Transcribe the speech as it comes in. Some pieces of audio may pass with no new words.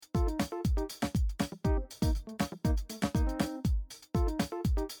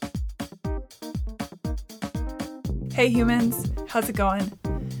Hey humans, how's it going?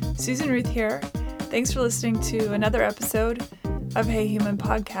 Susan Ruth here. Thanks for listening to another episode of Hey Human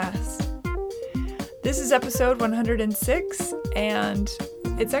Podcast. This is episode 106, and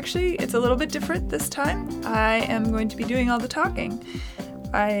it's a little bit different this time. I am going to be doing all the talking.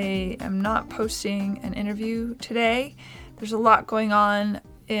 I am not posting an interview today. There's a lot going on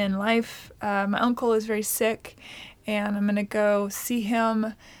in life. My uncle is very sick, and I'm going to go see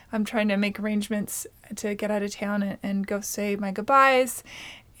him. I'm trying to make arrangements to get out of town and go say my goodbyes.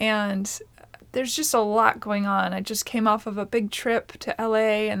 And there's just a lot going on. I just came off of a big trip to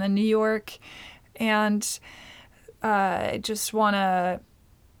LA and then New York. And I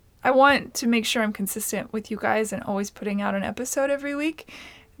want to make sure I'm consistent with you guys and always putting out an episode every week.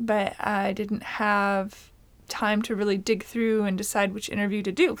 But I didn't have time to really dig through and decide which interview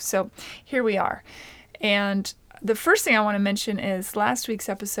to do. So here we are. And the first thing I want to mention is last week's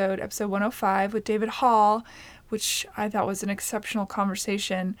episode 105 with David Hall, which I thought was an exceptional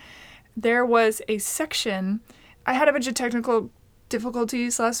conversation. There was a section, I had a bunch of technical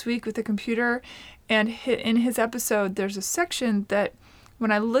difficulties last week with the computer, and in his episode, there's a section that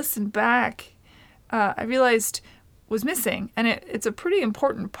when I listened back, I realized was missing, and it's a pretty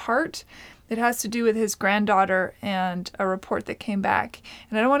important part. It has to do with his granddaughter and a report that came back,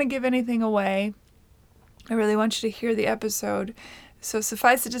 and I don't want to give anything away. I really want you to hear the episode. So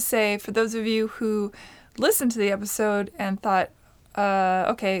suffice it to say, for those of you who listened to the episode and thought,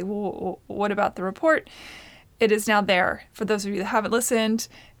 okay, well, what about the report? It is now there. For those of you that haven't listened,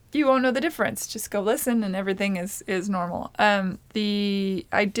 you won't know the difference. Just go listen and everything is normal. I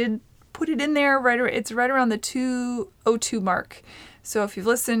did put it in there, it's right around the 2:02 mark. So if you've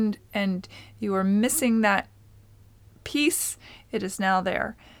listened and you were missing that piece, it is now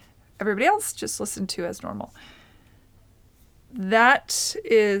there. Everybody else just listen to as normal. That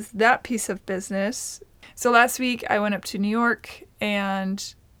is that piece of business. So last week I went up to New York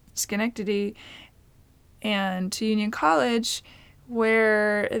and Schenectady and to Union College,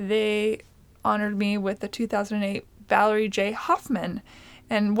 where they honored me with the 2008 Valerie J. Hoffman.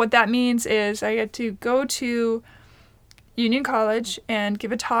 And what that means is I get to go to Union College and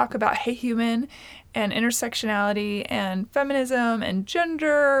give a talk about Hey Human and intersectionality and feminism and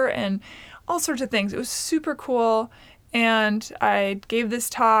gender and all sorts of things. It was super cool. And I gave this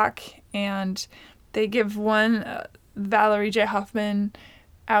talk, and they give one Valerie J. Hoffman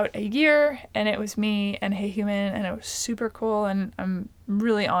out a year, and it was me and Hey Human, and it was super cool, and I'm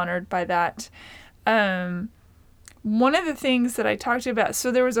really honored by that. One of the things that I talked about,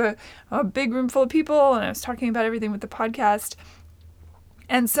 so there was a big room full of people, and I was talking about everything with the podcast,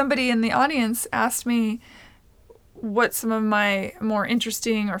 and somebody in the audience asked me what some of my more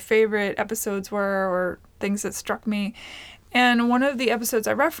interesting or favorite episodes were, or things that struck me. And one of the episodes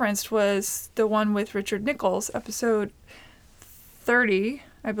I referenced was the one with Richard Nichols, episode 30,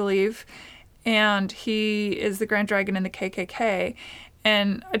 I believe. And he is the Grand Dragon in the KKK.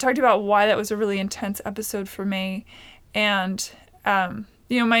 And I talked about why that was a really intense episode for me. And,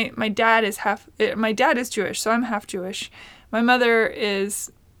 my dad is Jewish, so I'm half Jewish. My mother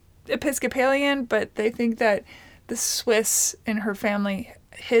is Episcopalian, but they think that the Swiss in her family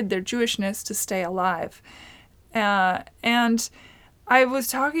hid their Jewishness to stay alive. And I was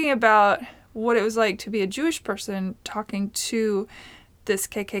talking about what it was like to be a Jewish person talking to this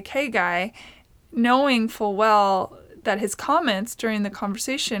KKK guy, knowing full well that his comments during the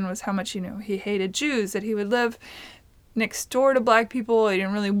conversation was how much, he hated Jews, that he would live next door to black people. He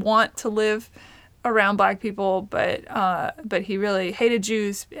didn't really want to live around black people, but he really hated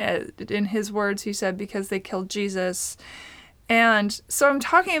Jews. In his words, he said, because they killed Jesus. And so I'm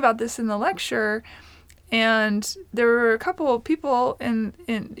talking about this in the lecture, and there were a couple of people in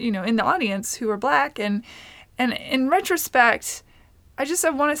the audience who were black, and in retrospect, I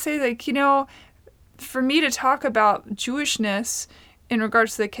want to say, for me to talk about Jewishness in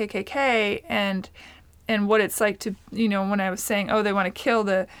regards to the KKK and what it's like to, when I was saying, they want to kill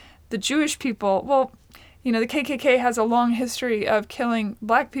the Jewish people. Well, the KKK has a long history of killing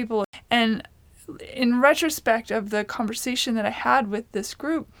black people. And in retrospect of the conversation that I had with this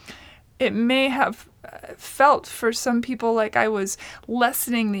group, it may have felt for some people like I was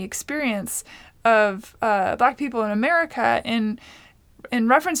lessening the experience of black people in America in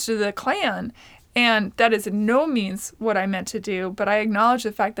reference to the Klan. And that is in no means what I meant to do, but I acknowledge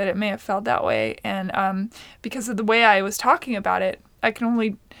the fact that it may have felt that way. And because of the way I was talking about it, I can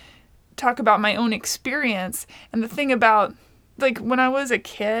only talk about my own experience. And the thing about, when I was a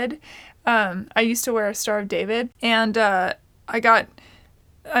kid, I used to wear a Star of David, and I got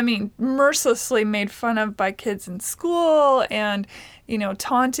mercilessly made fun of by kids in school and,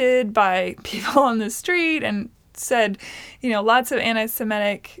 taunted by people on the street and said, lots of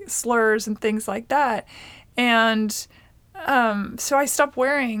anti-Semitic slurs and things like that. And so I stopped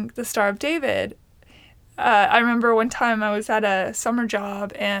wearing the Star of David. I remember one time I was at a summer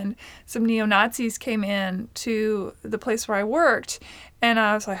job and some neo-Nazis came in to the place where I worked. And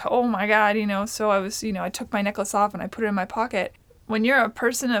I was like, oh my God, so I was, I took my necklace off and I put it in my pocket. When you're a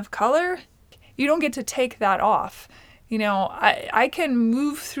person of color, you don't get to take that off. I can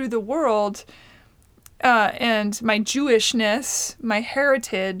move through the world and my Jewishness, my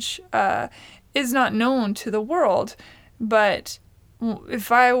heritage is not known to the world. But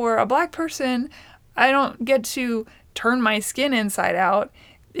if I were a black person, I don't get to turn my skin inside out.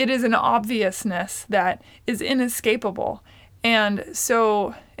 It is an obviousness that is inescapable. And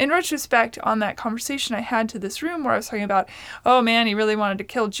so in retrospect on that conversation I had to this room where I was talking about, oh man, he really wanted to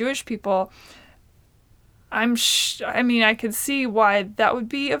kill Jewish people, I could see why that would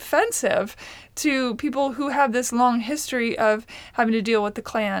be offensive to people who have this long history of having to deal with the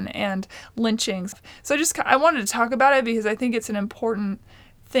Klan and lynchings. So I wanted to talk about it because I think it's an important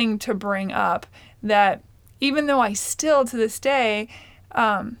thing to bring up, that even though I still to this day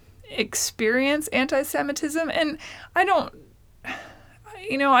experience anti-Semitism, and I don't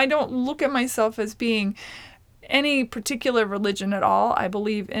look at myself as being any particular religion at all. I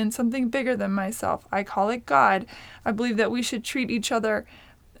believe in something bigger than myself. I call it God. I believe that we should treat each other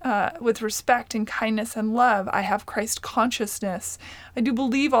with respect and kindness and love. I have Christ consciousness. I do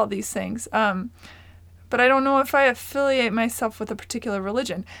believe all these things. But I don't know if I affiliate myself with a particular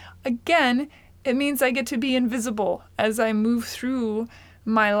religion. Again, it means I get to be invisible as I move through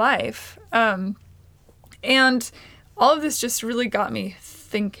my life. And all of this just really got me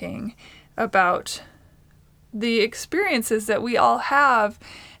thinking about the experiences that we all have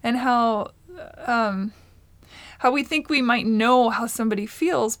and how we think we might know how somebody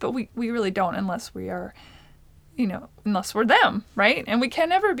feels, but we really don't unless we are, unless we're them, right? And we can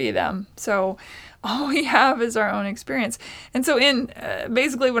never be them. So all we have is our own experience. And so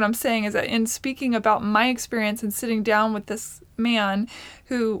basically what I'm saying is that in speaking about my experience and sitting down with this man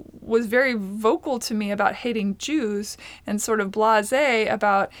who was very vocal to me about hating Jews and sort of blasé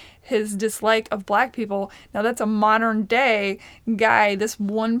about his dislike of black people. Now that's a modern day guy, this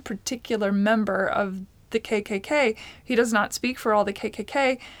one particular member of the KKK. He does not speak for all the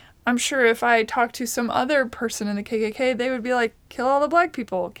KKK. I'm sure if I talked to some other person in the KKK, they would be like, kill all the black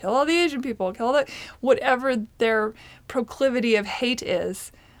people, kill all the Asian people, kill all the... whatever their proclivity of hate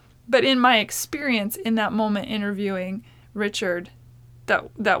is. But in my experience in that moment interviewing Richard,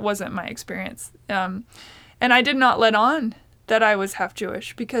 that wasn't my experience. And I did not let on that I was half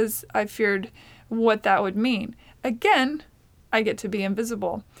Jewish because I feared what that would mean. Again, I get to be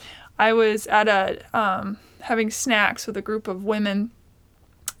invisible. I was at having snacks with a group of women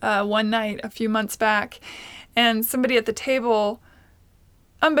one night a few months back, and somebody at the table,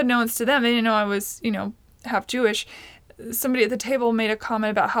 unbeknownst to them, they didn't know I was, half Jewish, somebody at the table made a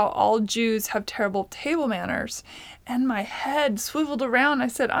comment about how all Jews have terrible table manners, and my head swiveled around. I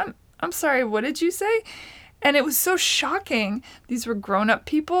said, I'm sorry, what did you say? And it was so shocking. These were grown-up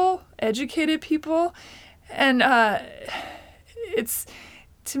people, educated people, and it's,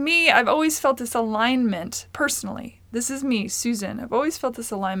 to me, I've always felt this alignment personally. This is me, Susan. I've always felt this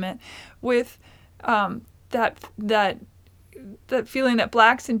alignment with that feeling that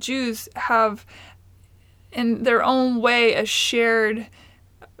blacks and Jews have, in their own way, a shared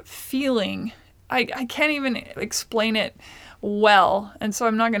feeling. I can't even explain it well, and so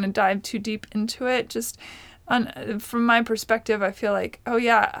I'm not going to dive too deep into it. Just from my perspective, I feel like, oh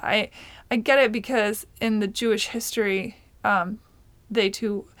yeah, I get it, because in the Jewish history, they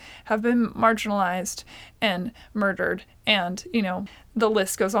too have been marginalized and murdered, and the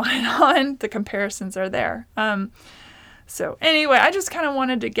list goes on and on. The comparisons are there. So anyway, I just kind of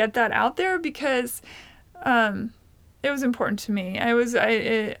wanted to get that out there because it was important to me.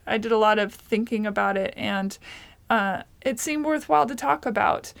 I did a lot of thinking about it, and it seemed worthwhile to talk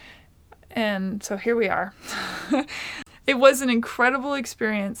about. And so here we are. It was an incredible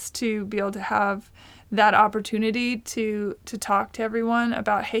experience to be able to have that opportunity to talk to everyone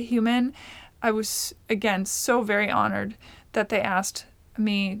about Hey Human. I was, again, so very honored that they asked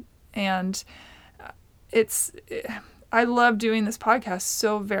me, and I love doing this podcast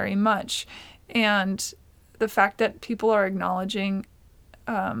so very much, and the fact that people are acknowledging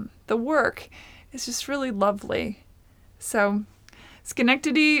the work is just really lovely. So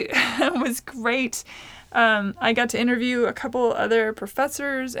Schenectady was great. I got to interview a couple other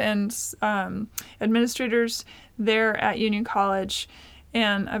professors and administrators there at Union College,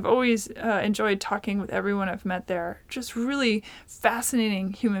 And I've always enjoyed talking with everyone I've met there. Just really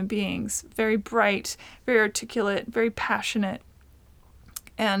fascinating human beings, very bright, very articulate, very passionate,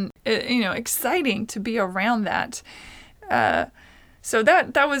 and exciting to be around that. So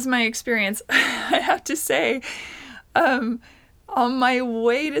that was my experience. I have to say, on my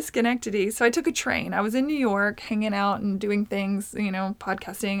way to Schenectady, so I took a train. I was in New York hanging out and doing things,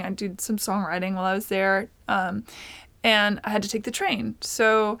 podcasting. I did some songwriting while I was there. And I had to take the train.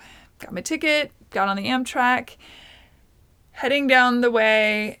 So got my ticket, got on the Amtrak, heading down the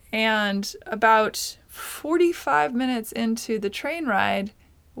way, and about 45 minutes into the train ride,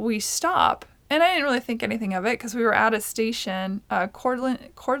 we stop. And I didn't really think anything of it because we were at a station,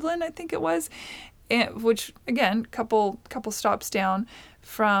 Cortland, I think it was, which, again, couple stops down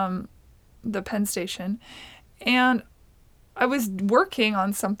from the Penn Station. And I was working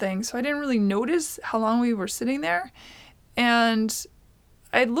on something, so I didn't really notice how long we were sitting there. And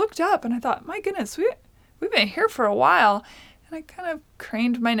I looked up and I thought, my goodness, we've been here for a while. And I kind of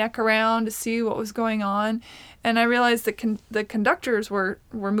craned my neck around to see what was going on. And I realized that the conductors were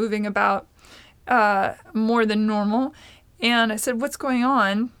moving about more than normal. And I said, what's going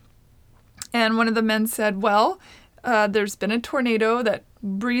on? And one of the men said, well, there's been a tornado that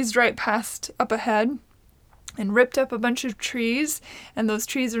breezed right past up ahead and ripped up a bunch of trees, and those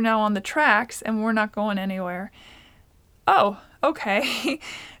trees are now on the tracks, and we're not going anywhere. Oh, okay.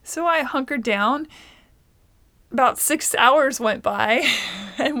 So I hunkered down. About 6 hours went by,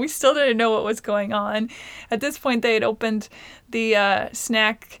 and we still didn't know what was going on. At this point, they had opened the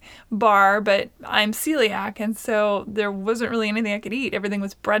snack bar, but I'm celiac, and so there wasn't really anything I could eat. Everything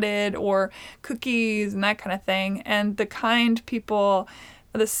was breaded or cookies and that kind of thing. And the kind people,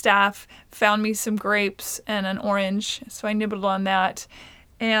 the staff, found me some grapes and an orange, so I nibbled on that.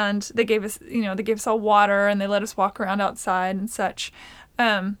 And they gave us all water, and they let us walk around outside and such.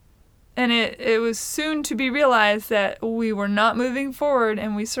 And it was soon to be realized that we were not moving forward,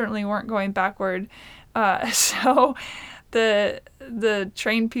 and we certainly weren't going backward. So the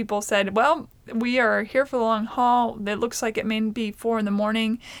train people said, well, we are here for the long haul. It looks like it may be 4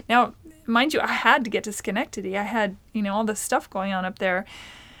 a.m. Now, mind you, I had to get to Schenectady. I had, all this stuff going on up there.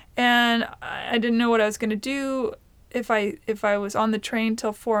 And I didn't know what I was going to do. If I was on the train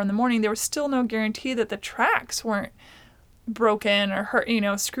till 4 a.m, there was still no guarantee that the tracks weren't broken or hurt,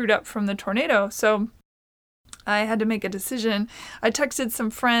 screwed up from the tornado. So I had to make a decision. I texted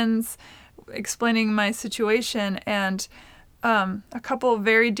some friends explaining my situation, and a couple of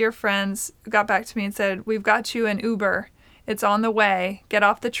very dear friends got back to me and said, we've got you an Uber. It's on the way. Get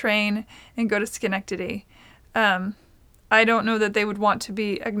off the train and go to Schenectady. I don't know that they would want to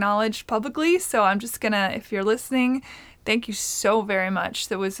be acknowledged publicly, so I'm just gonna, if you're listening, thank you so very much.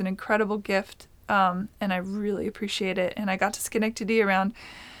 That was an incredible gift. And I really appreciate it. And I got to Schenectady around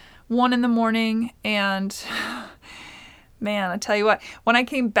 1 a.m, and man, I tell you what, when I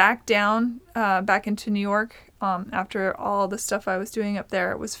came back down, back into New York, after all the stuff I was doing up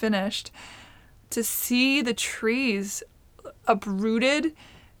there was finished, to see the trees uprooted,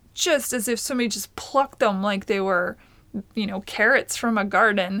 just as if somebody just plucked them like they were, carrots from a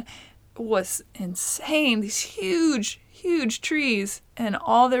garden, was insane. These huge trees, and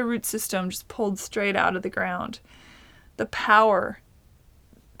all their root system just pulled straight out of the ground. The power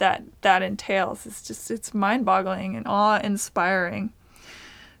that entails is it's mind-boggling and awe-inspiring.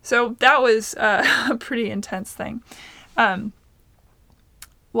 So that was a pretty intense thing. While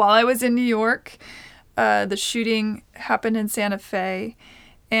I was in New York, the shooting happened in Santa Fe,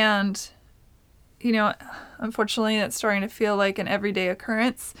 and unfortunately that's starting to feel like an everyday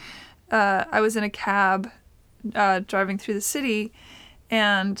occurrence. I was in a cab driving through the city,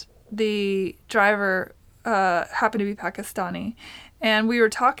 and the driver happened to be Pakistani, and we were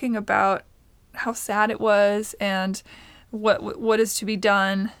talking about how sad it was and what is to be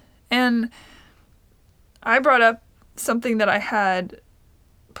done. And I brought up something that I had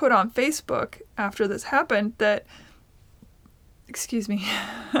put on Facebook after this happened, that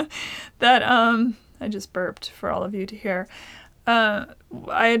that I just burped for all of you to hear. I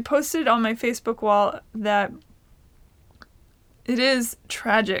had posted on my Facebook wall that it is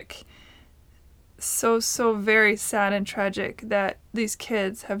tragic, so very sad and tragic that these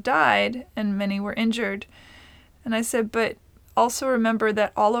kids have died and many were injured. And I said, but also remember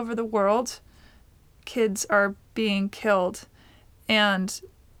that all over the world, kids are being killed, and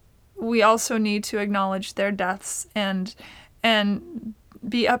we also need to acknowledge their deaths and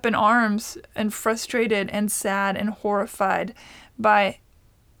be up in arms and frustrated and sad and horrified by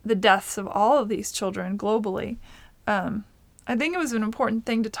the deaths of all of these children globally. I think it was an important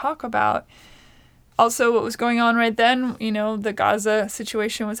thing to talk about, Also, what was going on right then, the Gaza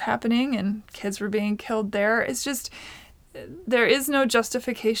situation was happening and kids were being killed there. It's just, there is no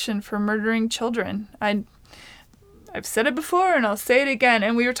justification for murdering children. I've said it before and I'll say it again.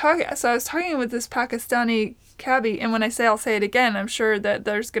 And I was talking with this Pakistani cabbie, and when I say I'll say it again, I'm sure that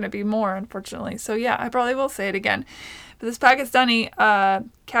there's going to be more, unfortunately. So yeah, I probably will say it again. But this Pakistani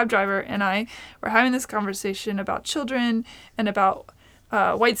cab driver and I were having this conversation about children and about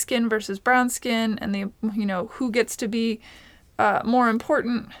white skin versus brown skin, and who gets to be more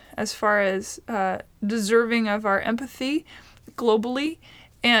important as far as deserving of our empathy globally.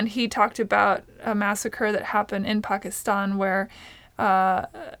 And he talked about a massacre that happened in Pakistan where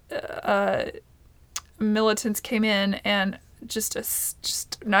militants came in and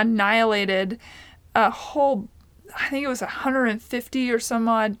just annihilated a whole, I think it was 150 or some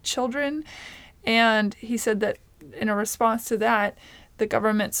odd children. And he said that in a response to that, the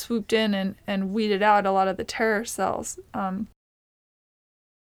government swooped in and weeded out a lot of the terror cells. I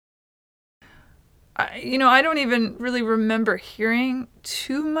don't even really remember hearing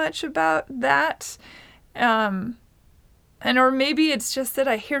too much about that. Or maybe it's just that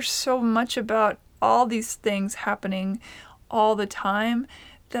I hear so much about all these things happening all the time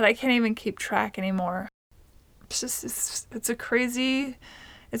that I can't even keep track anymore. It's a crazy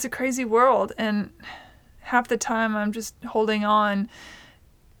world, and half the time I'm just holding on,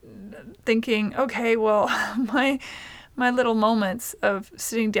 thinking, okay, well, my little moments of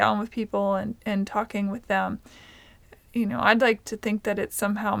sitting down with people and talking with them, I'd like to think that it's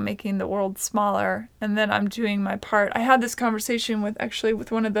somehow making the world smaller and that I'm doing my part. I had this conversation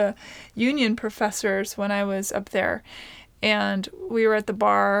with one of the union professors when I was up there, and we were at the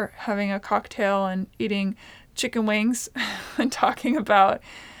bar having a cocktail and eating chicken wings and talking about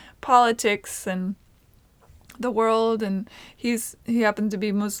politics and the world, and he happened to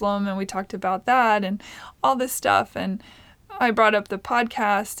be Muslim, and we talked about that and all this stuff, and I brought up the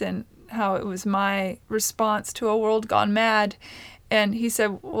podcast and how it was my response to a world gone mad, and he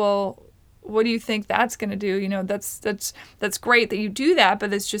said, well, what do you think that's going to do? That's great that you do that,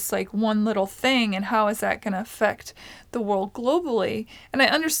 but it's just like one little thing, and how is that going to affect the world globally? And I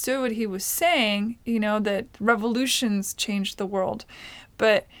understood what he was saying, that revolutions changed the world,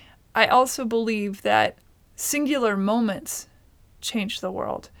 but I also believe that singular moments change the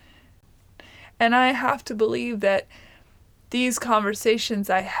world. And I have to believe that these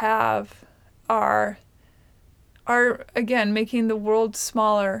conversations I have are again making the world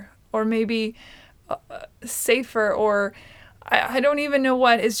smaller, or maybe safer, or I don't even know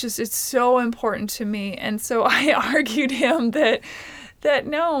what. It's so important to me. And so I argued him that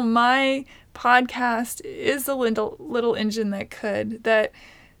no, my podcast is a little engine that could, that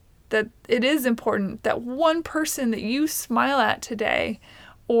it is important that one person that you smile at today,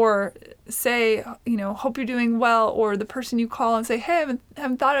 or say, hope you're doing well, or the person you call and say, hey, I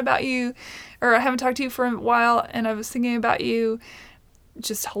haven't thought about you, or I haven't talked to you for a while and I was thinking about you,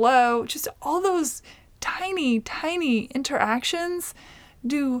 just hello, just all those tiny, tiny interactions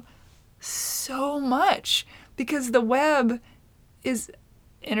do so much, because the web is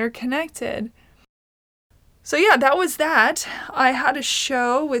interconnected. So yeah, that was that. I had a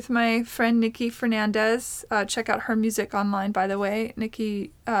show with my friend Nikki Fernandez. Check out her music online, by the way.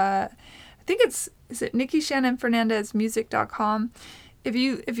 Nikki, I think is it NikkiShannonFernandezmusic.com. If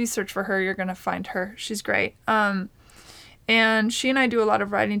you search for her, you're gonna find her. She's great. And she and I do a lot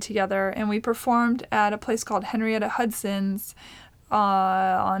of writing together, and we performed at a place called Henrietta Hudson's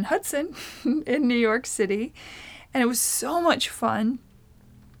on Hudson in New York City, and it was so much fun.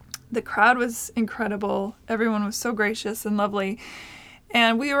 The crowd was incredible. Everyone was so gracious and lovely.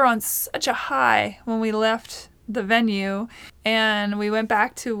 And we were on such a high when we left the venue, and we went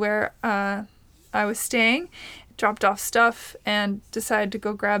back to where I was staying, dropped off stuff, and decided to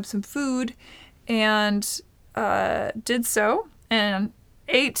go grab some food, and did so and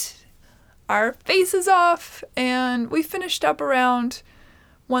ate our faces off. And we finished up around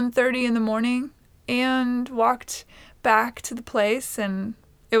 1:30 in the morning and walked back to the place, and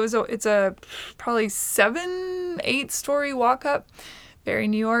it's a probably 7-8 story walk up, very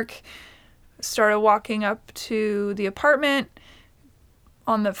New York. Started walking up to the apartment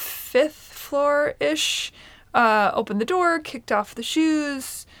on the 5th floor-ish, opened the door, kicked off the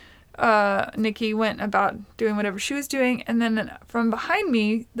shoes. Nikki went about doing whatever she was doing, and then from behind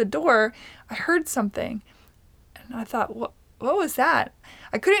me, the door, I heard something, and I thought, what was that?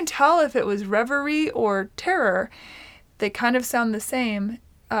 I couldn't tell if it was reverie or terror. They kind of sound the same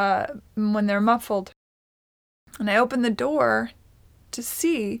when they're muffled. And I opened the door to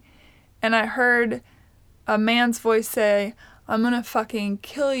see, and I heard a man's voice say, "I'm gonna fucking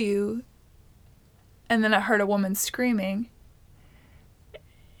kill you." And then I heard a woman screaming.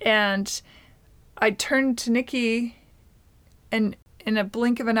 And I turned to Nikki and in a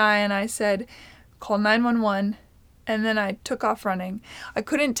blink of an eye and I said, call 911. And then I took off running. I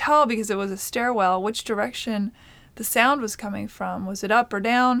couldn't tell because it was a stairwell which direction the sound was coming from. Was it up or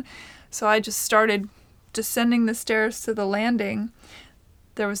down? So I just started descending the stairs to the landing.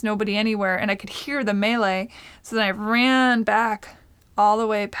 There was nobody anywhere and I could hear the melee. So then I ran back all the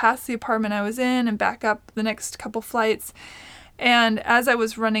way past the apartment I was in and back up the next couple flights. And as I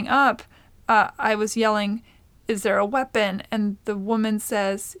was running up, I was yelling, is there a weapon? And the woman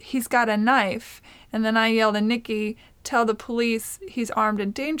says, he's got a knife. And then I yelled at Nikki, tell the police he's armed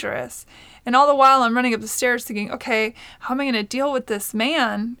and dangerous. And all the while I'm running up the stairs thinking, okay, how am I going to deal with this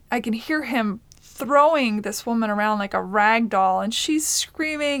man? I can hear him throwing this woman around like a rag doll, and she's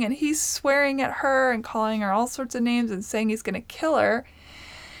screaming and he's swearing at her and calling her all sorts of names and saying he's going to kill her.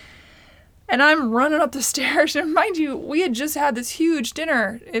 And I'm running up the stairs. And mind you, we had just had this huge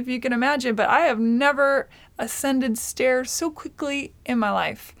dinner, if you can imagine, but I have never ascended stairs so quickly in my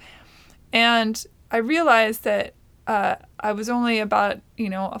life. And I realized that I was only about,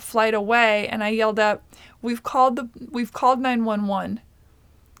 a flight away, and I yelled up, we've called 911,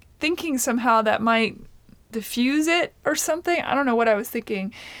 thinking somehow that might diffuse it or something. I don't know what I was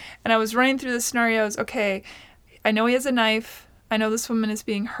thinking. And I was running through the scenarios. Okay, I know he has a knife. I know this woman is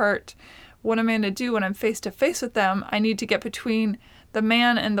being hurt. What am I going to do when I'm face to face with them? I need to get between the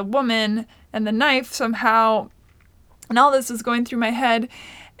man and the woman and the knife somehow. And all this is going through my head.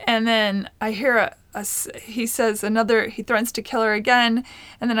 And then I hear he threatens to kill her again.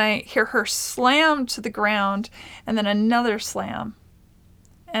 And then I hear her slam to the ground and then another slam.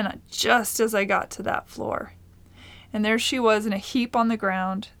 And just as I got to that floor, and there she was in a heap on the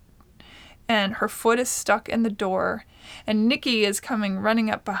ground, and her foot is stuck in the door, and Nikki is coming running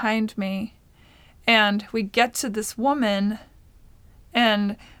up behind me, and we get to this woman,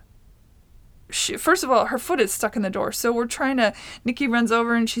 and first of all, her foot is stuck in the door, so Nikki runs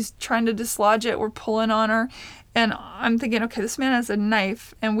over and she's trying to dislodge it, we're pulling on her, and I'm thinking, okay, this man has a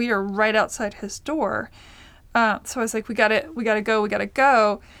knife, and we are right outside his door. So I was like, we gotta go.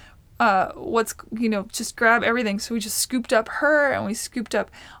 Just grab everything. So we just scooped up her and we scooped up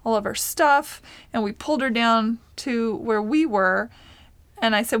all of her stuff and we pulled her down to where we were.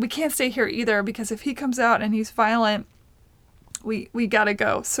 And I said, we can't stay here either because if he comes out and he's violent, we gotta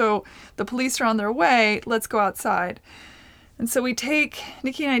go. So the police are on their way. Let's go outside. And so Nikki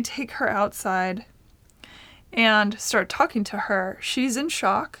and I take her outside and start talking to her. She's in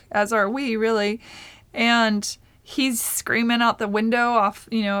shock, as are we, really. And he's screaming out the window off,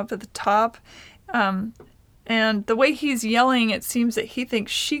 up at the top. And the way he's yelling, it seems that he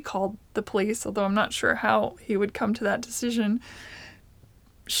thinks she called the police, although I'm not sure how he would come to that decision.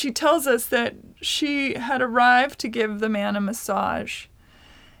 She tells us that she had arrived to give the man a massage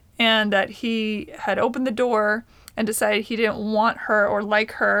and that he had opened the door and decided he didn't want her or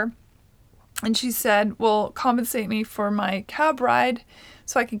like her. And she said, well, compensate me for my cab ride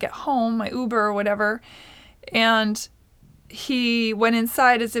so I can get home, my Uber or whatever. And he went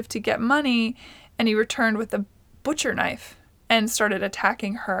inside as if to get money, and he returned with a butcher knife and started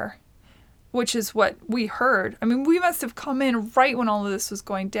attacking her, which is what we heard. I mean, we must have come in right when all of this was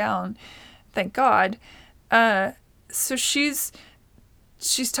going down, thank God. So she's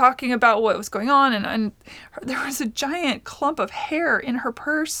talking about what was going on, and there was a giant clump of hair in her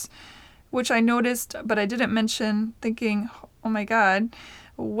purse, which I noticed, but I didn't mention, thinking, oh my God,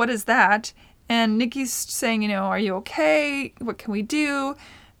 what is that? And Nikki's saying, are you okay? What can we do?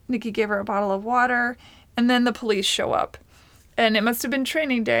 Nikki gave her a bottle of water, and then the police show up. And it must have been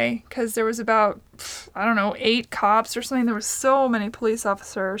training day because there was about, 8 cops or something. There were so many police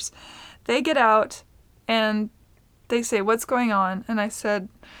officers. They get out and they say, what's going on? And I said,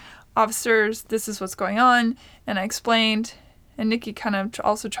 officers, this is what's going on. And I explained. And Nikki kind of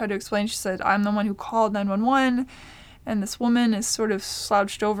also tried to explain. She said, I'm the one who called 911. And this woman is sort of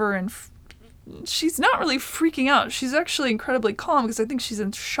slouched over and she's not really freaking out. She's actually incredibly calm because I think she's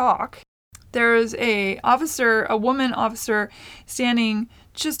in shock. There's a woman officer standing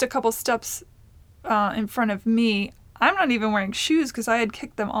just a couple steps in front of me. I'm not even wearing shoes because I had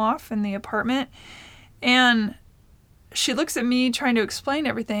kicked them off in the apartment. And she looks at me trying to explain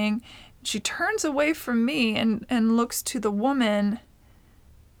everything. She turns away from me and looks to the woman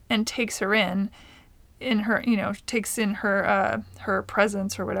and takes her in her, takes in her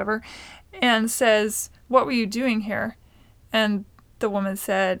presence or whatever, and says, what were you doing here? And the woman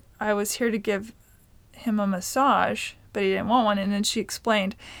said, I was here to give him a massage, but he didn't want one. And then she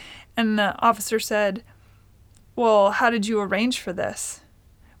explained. And the officer said, well, how did you arrange for this?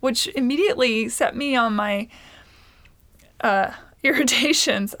 which immediately set me on my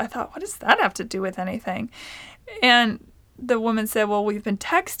irritations. I thought, what does that have to do with anything? And the woman said, well, we've been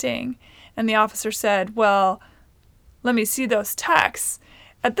texting. And the officer said, well, let me see those texts.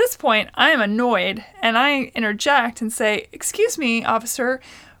 At this point, I am annoyed, and I interject and say, excuse me, officer,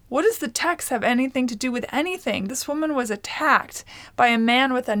 what does the text have anything to do with anything? This woman was attacked by a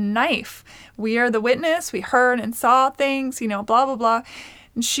man with a knife. We are the witness. We heard and saw things, blah, blah, blah.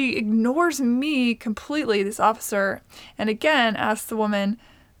 And she ignores me completely, this officer, and again asks the woman,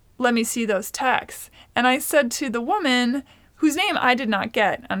 let me see those texts. And I said to the woman, whose name I did not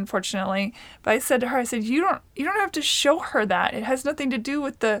get, unfortunately, but I said to her, I said, you don't have to show her that. It has nothing to do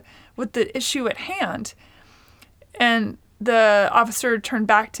with the issue at hand. And the officer turned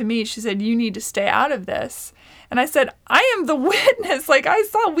back to me. She said, you need to stay out of this. And I said, I am the witness.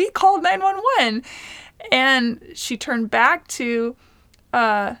 We called 911. And she turned back to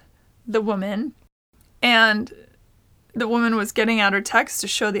the woman, and the woman was getting out her text to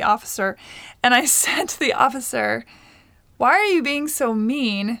show the officer. And I said to the officer, why are you being so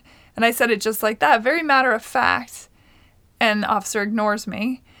mean? And I said it just like that, very matter of fact. And the officer ignores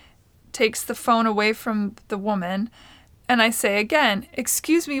me, takes the phone away from the woman. And I say again,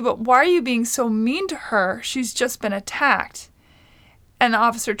 excuse me, but why are you being so mean to her? She's just been attacked. And the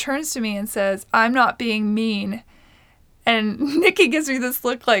officer turns to me and says, I'm not being mean. And Nikki gives me this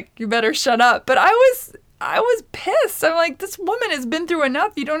look like, you better shut up. But I was pissed. I'm like, this woman has been through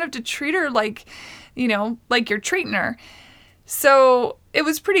enough. You don't have to treat her like you're treating her. So it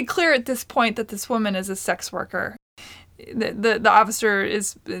was pretty clear at this point that this woman is a sex worker. The officer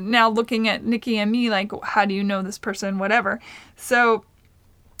is now looking at Nikki and me like, how do you know this person, whatever. So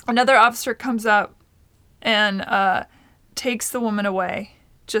another officer comes up and takes the woman away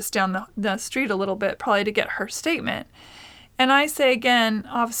just down the street a little bit, probably to get her statement. And I say again,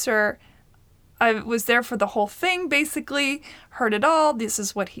 officer, I was there for the whole thing, basically, heard it all. This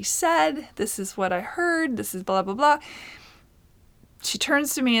is what he said. This is what I heard. This is blah, blah, blah. She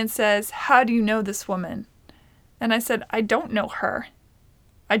turns to me and says, how do you know this woman? And I said, I don't know her.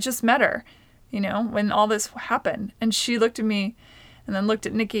 I just met her, when all this happened. And she looked at me and then looked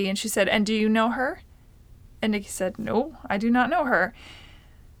at Nikki and she said, and do you know her? And Nikki said, no, I do not know her.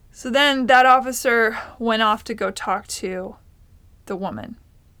 So then that officer went off to go talk to the woman.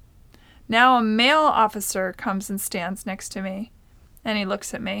 Now a male officer comes and stands next to me, and he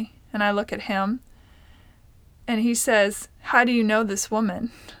looks at me, and I look at him, and he says, how do you know this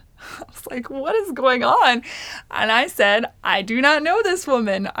woman? I was like, what is going on? And I said, I do not know this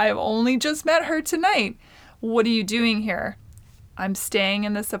woman. I've only just met her tonight. What are you doing here? I'm staying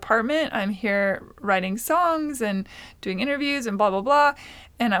in this apartment. I'm here writing songs and doing interviews and blah, blah, blah.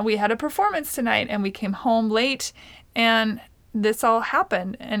 And we had a performance tonight, and we came home late, and this all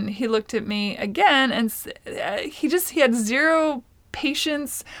happened. And he looked at me again, and he had zero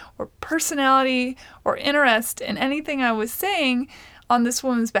patience or personality or interest in anything I was saying on this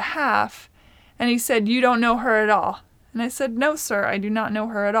woman's behalf. And he said, you don't know her at all. And I said, no, sir, I do not know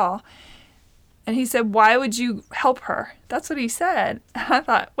her at all. And he said, why would you help her? That's what he said. And I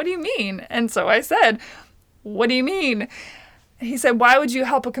thought, what do you mean? And so I said, what do you mean? He said, why would you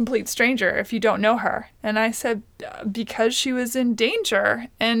help a complete stranger if you don't know her? And I said, because she was in danger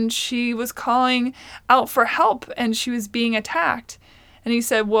and she was calling out for help and she was being attacked. And he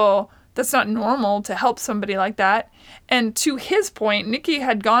said, well, that's not normal to help somebody like that. And to his point, Nikki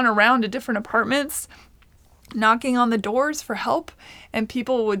had gone around to different apartments knocking on the doors for help, and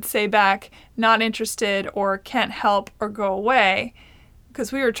people would say back, not interested or can't help or go away.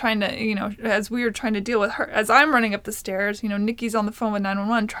 Because we were trying to, as we were trying to deal with her, as I'm running up the stairs, Nikki's on the phone with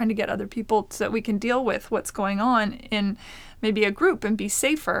 911 trying to get other people so that we can deal with what's going on in maybe a group and be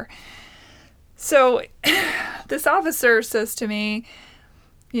safer. So this officer says to me,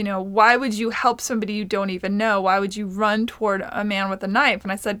 why would you help somebody you don't even know? Why would you run toward a man with a knife?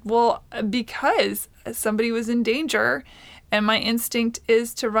 And I said, well, because somebody was in danger and my instinct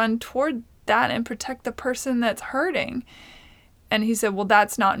is to run toward that and protect the person that's hurting. And he said, well,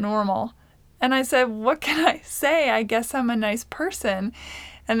 that's not normal. And I said, what can I say? I guess I'm a nice person.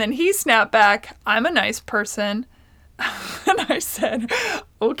 And then he snapped back, I'm a nice person. And I said,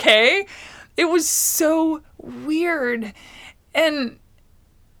 okay. It was so weird and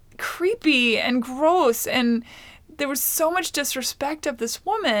creepy and gross. And there was so much disrespect of this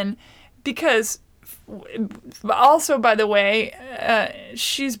woman because also, by the way,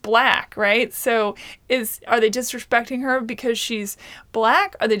 she's black, right? So are they disrespecting her because she's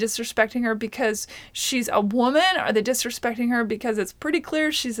black? Are they disrespecting her because she's a woman? Are they disrespecting her because it's pretty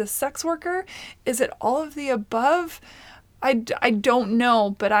clear she's a sex worker? Is it all of the above? I don't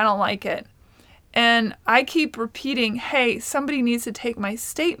know, but I don't like it. And I keep repeating, hey, somebody needs to take my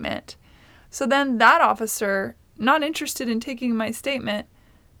statement. So then that officer, not interested in taking my statement,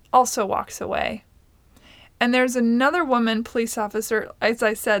 also walks away. And there's another woman police officer. As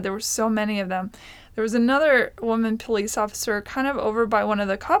I said, there were so many of them. There was another woman police officer kind of over by one of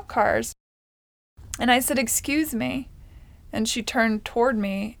the cop cars. And I said, excuse me. And she turned toward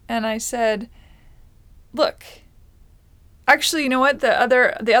me and I said, look, actually, you know what?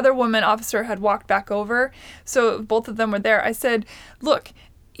 The other woman officer had walked back over. So both of them were there. I said, look,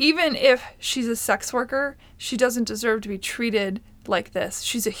 even if she's a sex worker, she doesn't deserve to be treated like this.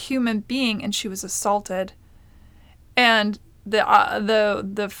 She's a human being and she was assaulted. And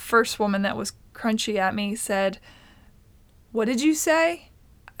the first woman that was crunchy at me said, what did you say?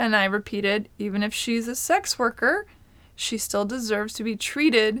 And I repeated, even if she's a sex worker, she still deserves to be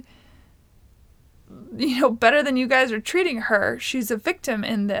treated, better than you guys are treating her. She's a victim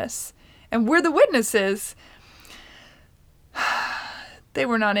in this. And we're the witnesses. They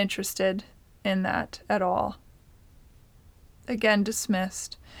were not interested in that at all. Again,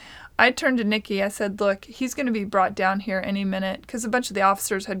 dismissed. I turned to Nikki. I said, look, he's going to be brought down here any minute, because a bunch of the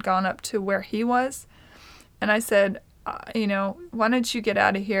officers had gone up to where he was. And I said, why don't you get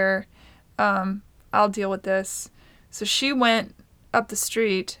out of here? I'll deal with this. So she went up the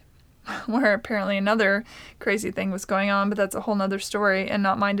street where apparently another crazy thing was going on, but that's a whole nother story and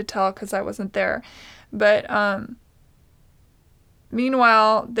not mine to tell because I wasn't there. But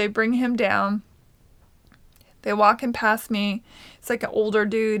meanwhile, they bring him down. They walk him past me. It's like an older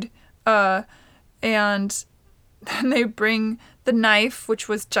dude. And then they bring the knife, which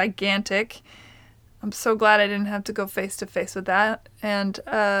was gigantic. I'm so glad I didn't have to go face to face with that. And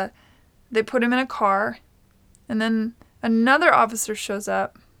they put him in a car. And then another officer shows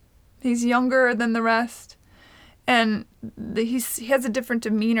up. He's younger than the rest. And he has a different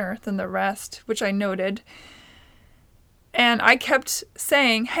demeanor than the rest, which I noted. And I kept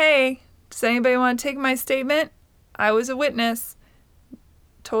saying, hey, does anybody want to take my statement? I was a witness.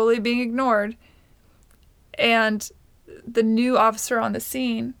 Totally being ignored. And the new officer on the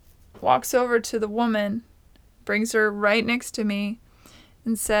scene walks over to the woman, brings her right next to me,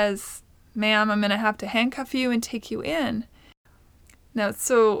 and says, ma'am, I'm going to have to handcuff you and take you in. Now,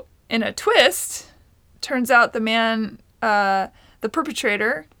 so in a twist, turns out the man, the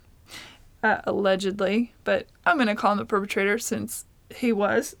perpetrator, allegedly, but I'm going to call him the perpetrator since he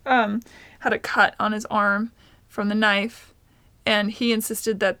was, had a cut on his arm from the knife, and he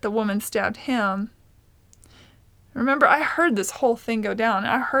insisted that the woman stabbed him. Remember, I heard this whole thing go down.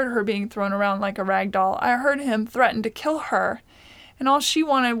 I heard her being thrown around like a rag doll. I heard him threaten to kill her, and all she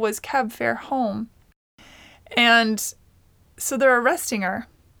wanted was cab fare home. And so they're arresting her.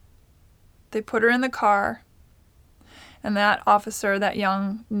 They put her in the car, and that officer, that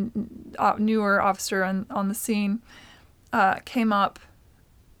young, newer officer on the scene, came up,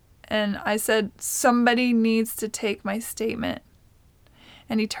 and I said, somebody needs to take my statement.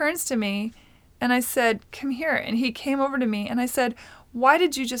 And he turns to me, and I said, come here. And he came over to me, and I said, why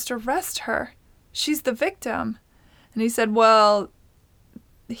did you just arrest her? She's the victim. And he said, well,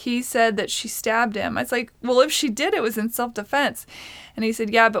 he said that she stabbed him. I was like, well, if she did, it was in self-defense. And he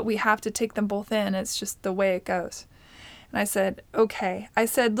said, yeah, but we have to take them both in. It's just the way it goes. And I said, okay. I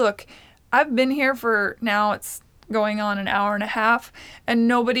said, look, I've been here for now, it's going on an hour and a half, and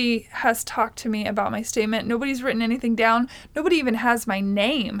nobody has talked to me about my statement. Nobody's written anything down. Nobody even has my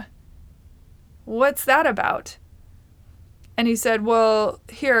name. What's that about? And he said, well,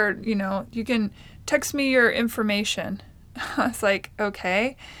 here, you can text me your information. I was like,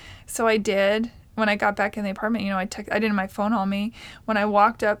 okay. So I did. When I got back in the apartment, I didn't have my phone on me. When I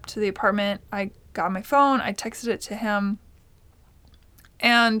walked up to the apartment, I got my phone. I texted it to him.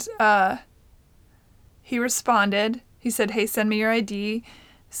 And he responded. He said, hey, send me your ID.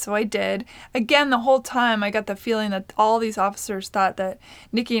 So I did. Again, the whole time I got the feeling that all these officers thought that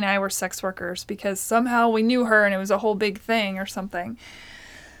Nikki and I were sex workers because somehow we knew her and it was a whole big thing or something.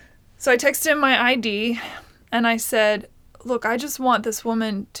 So I texted him my ID and I said, look, I just want this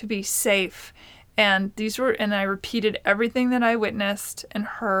woman to be safe. And I repeated everything that I witnessed and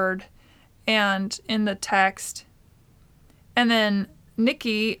heard and in the text. And then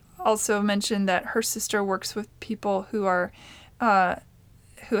Nikki also mentioned that her sister works with people who are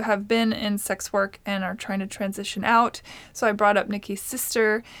who have been in sex work and are trying to transition out. So I brought up Nikki's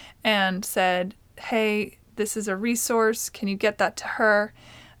sister and said, hey, this is a resource. Can you get that to her,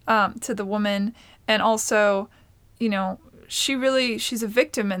 to the woman? And also, she's a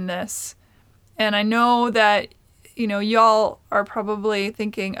victim in this. And I know that, y'all are probably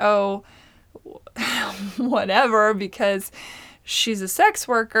thinking, oh, whatever because she's a sex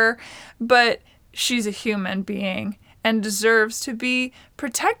worker, but she's a human being and deserves to be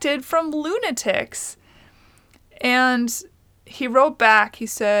protected from lunatics. And he wrote back, he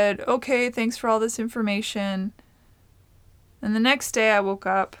said, okay, thanks for all this information. And the next day I woke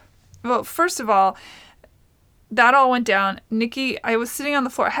up. Well, first of all, that all went down. Nikki, I was sitting on the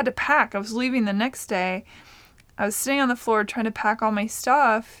floor. I had to pack. I was leaving the next day. I was sitting on the floor trying to pack all my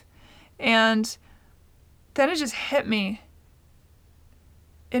stuff. And then it just hit me.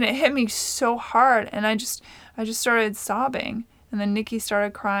 And it hit me so hard. And I just started sobbing. And then Nikki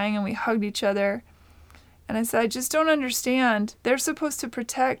started crying and we hugged each other. And I said, I just don't understand. They're supposed to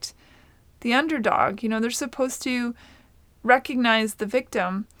protect the underdog. You know, they're supposed to recognize the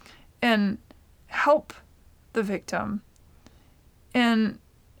victim and help the victim. And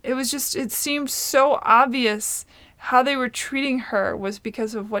it seemed so obvious how they were treating her was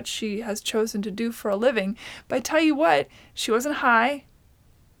because of what she has chosen to do for a living. But I tell you what, she wasn't high.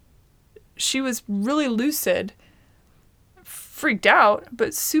 She was really lucid, freaked out,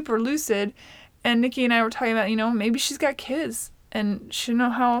 but super lucid. And Nikki and I were talking about, maybe she's got kids and she doesn't know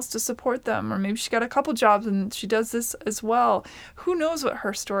how else to support them. Or maybe she got a couple jobs and she does this as well. Who knows what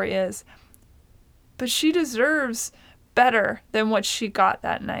her story is? But she deserves better than what she got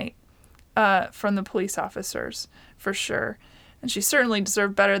that night from the police officers, for sure. And she certainly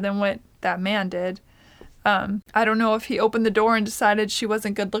deserved better than what that man did. I don't know if he opened the door and decided she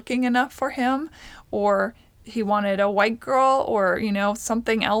wasn't good looking enough for him, or he wanted a white girl, or,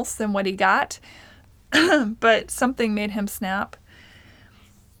 something else than what he got. But something made him snap.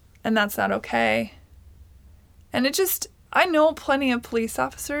 And that's not okay. And I know plenty of police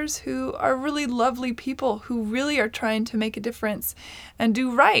officers who are really lovely people who really are trying to make a difference and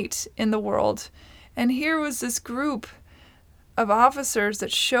do right in the world. And here was this group of officers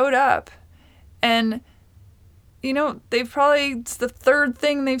that showed up and, it's the third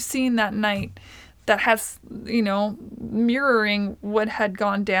thing they've seen that night that has, mirroring what had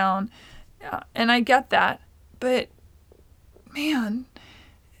gone down. And I get that. But, man,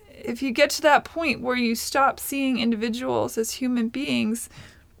 if you get to that point where you stop seeing individuals as human beings,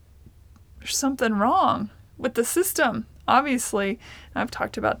 there's something wrong with the system, obviously. I've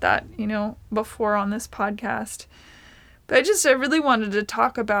talked about that, before on this podcast. But I really wanted to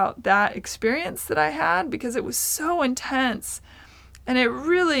talk about that experience that I had because it was so intense and it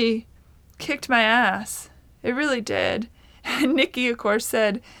really kicked my ass. It really did. And Nikki, of course,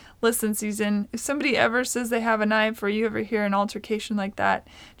 said, listen, Susan, if somebody ever says they have a knife or you ever hear an altercation like that,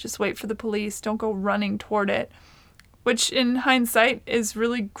 just wait for the police. Don't go running toward it. Which, in hindsight, is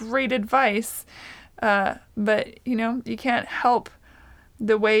really great advice. But, you can't help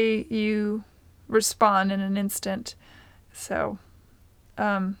the way you respond in an instant. So,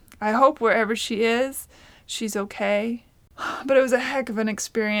 I hope wherever she is, she's okay. But it was a heck of an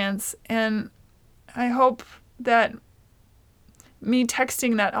experience. And I hope that me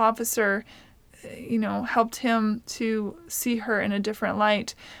texting that officer, helped him to see her in a different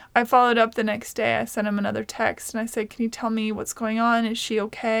light. I followed up the next day. I sent him another text and I said, can you tell me what's going on? Is she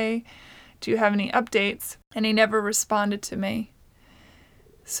okay? Do you have any updates? And he never responded to me.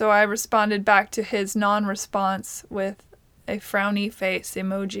 So I responded back to his non-response with a frowny face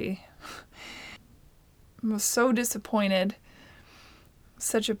emoji. I was so disappointed.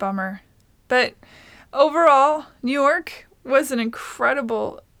 Such a bummer. But overall, New York was an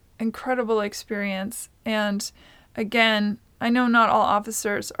incredible experience. And again, I know not all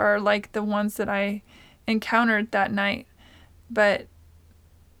officers are like the ones that I encountered that night, but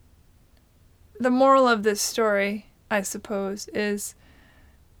the moral of this story, I suppose, is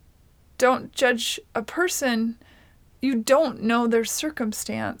don't judge a person. You don't know their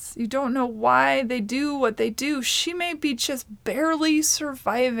circumstance. You don't know why they do what they do. She may be just barely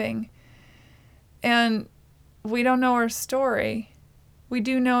surviving. And we don't know her story. We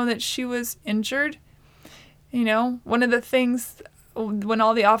do know that she was injured. One of the things, when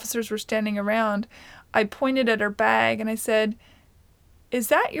all the officers were standing around, I pointed at her bag and I said, is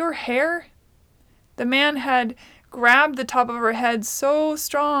that your hair? The man had grabbed the top of her head so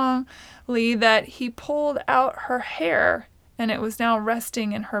strongly that he pulled out her hair and it was now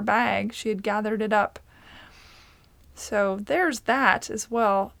resting in her bag. She had gathered it up. So there's that as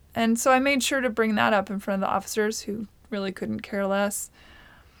well. And so I made sure to bring that up in front of the officers who really couldn't care less.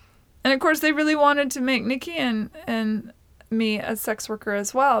 And of course, they really wanted to make Nikki and me a sex worker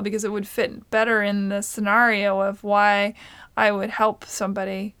as well because it would fit better in the scenario of why I would help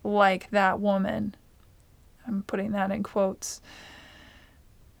somebody like that woman. I'm putting that in quotes.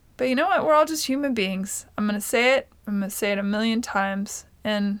 But you know what? We're all just human beings. I'm going to say it. I'm going to say it 1,000,000 times.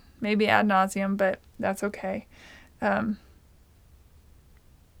 And maybe ad nauseum, but that's okay.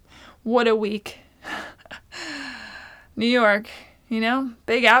 What a week. New York,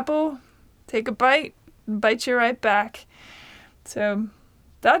 Big Apple, take a bite you right back. So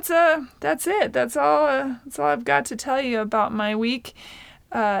that's it. That's all I've got to tell you about my week.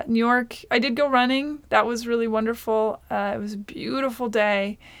 New York, I did go running. That was really wonderful. It was a beautiful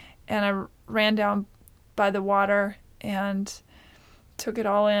day, and I ran down by the water and took it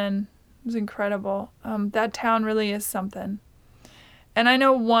all in. It was incredible. That town really is something. And I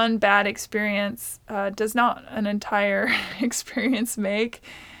know one bad experience does not an entire experience make,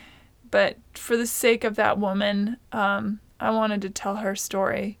 but for the sake of that woman, I wanted to tell her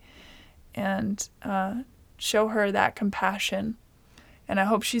story and show her that compassion. And I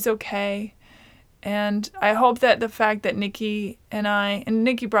hope she's okay. And I hope that the fact that Nikki and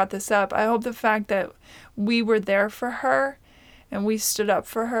Nikki brought this up, I hope the fact that we were there for her and we stood up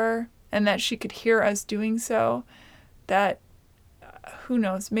for her and that she could hear us doing so, that, who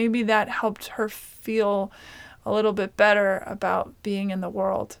knows, maybe that helped her feel a little bit better about being in the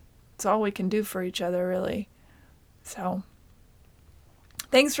world. It's all we can do for each other, really. So,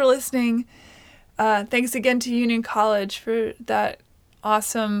 thanks for listening. Thanks again to Union College for that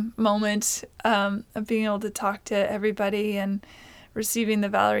awesome moment of being able to talk to everybody and receiving the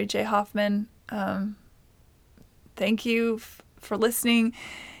Valerie J. Hoffman. Thank you for listening,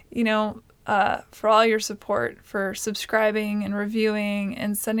 for all your support, for subscribing and reviewing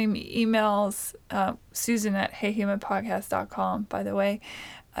and sending me emails. Susan at heyhumanpodcast.com, by the way.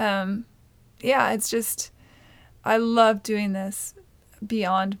 It's just, I love doing this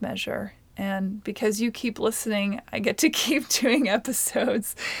beyond measure. And because you keep listening, I get to keep doing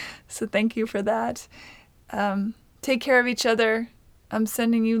episodes. So thank you for that. Take care of each other. I'm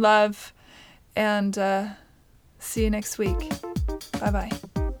sending you love. And see you next week. Bye-bye.